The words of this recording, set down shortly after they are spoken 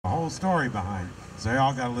story behind it, so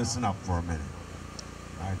y'all got to listen up for a minute.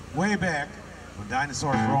 All right. Way back when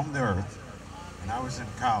dinosaurs roamed the earth, and I was in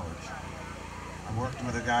college, I worked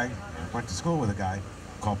with a guy, I went to school with a guy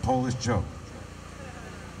called Polish Joe.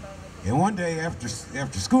 And one day after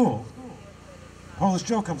school, Polish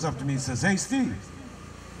Joe comes up to me and says, "Hey Steve,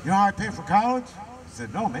 you know how I pay for college?" I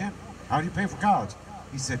said, "No man, how do you pay for college?"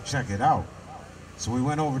 He said, "Check it out." So we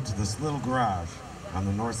went over to this little garage on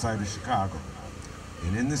the north side of Chicago.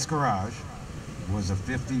 And in this garage was a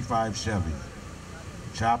 55 Chevy.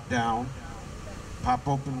 Chopped down, pop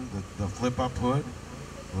open the flip-up hood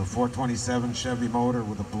with a 427 Chevy motor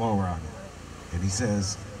with a blower on it. And he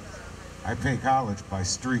says, "I pay college by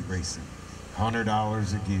street racing,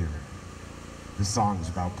 $100 a gear." This song's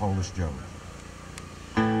about Polish Joe.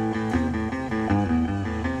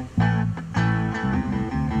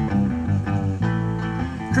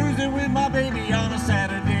 Cruising with my baby on a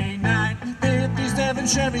Saturday night, 57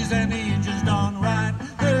 Chevys and the engine's done right,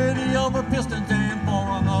 30 over pistons and 4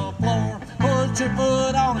 on the floor. Put your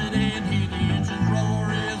foot on it and hear the engine's roar.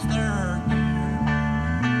 It's third gear.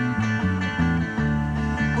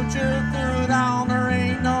 Put your foot on, there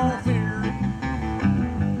ain't no fear.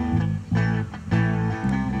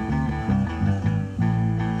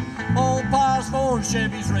 Old Pa's Ford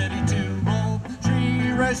Chevy's ready to roll.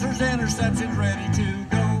 Street racers, interceptions ready to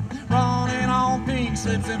go. Running on pink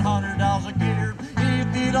slips and $100 a gear.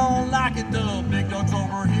 If you don't like it, the big dog's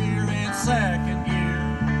over here in second gear.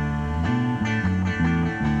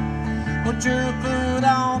 Put your foot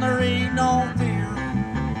on, there ain't no fear.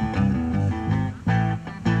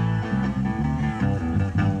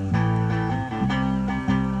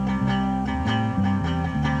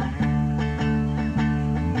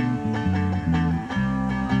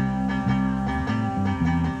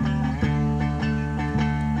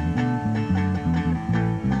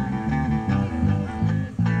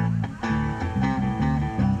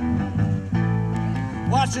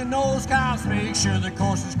 Watching those cops make sure the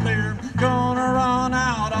course is clear. Gonna run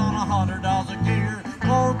out on $100 a gear.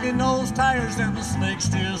 Poking those tires and the slick's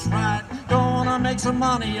just right. Gonna make some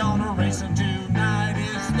money on a racing tonight.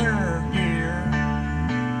 It's third gear.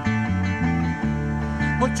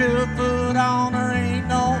 Put your foot on, there ain't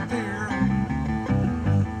no fear.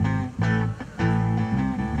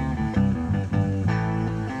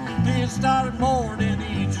 Get started more than the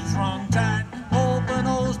engines run tight. Open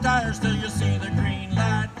those tires till you see the green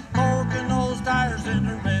light. Poking those tires and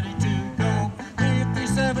they're ready to go.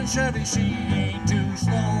 57 Chevy, she ain't too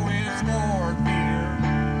slow. It's fourth gear.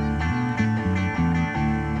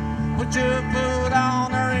 Put your foot on,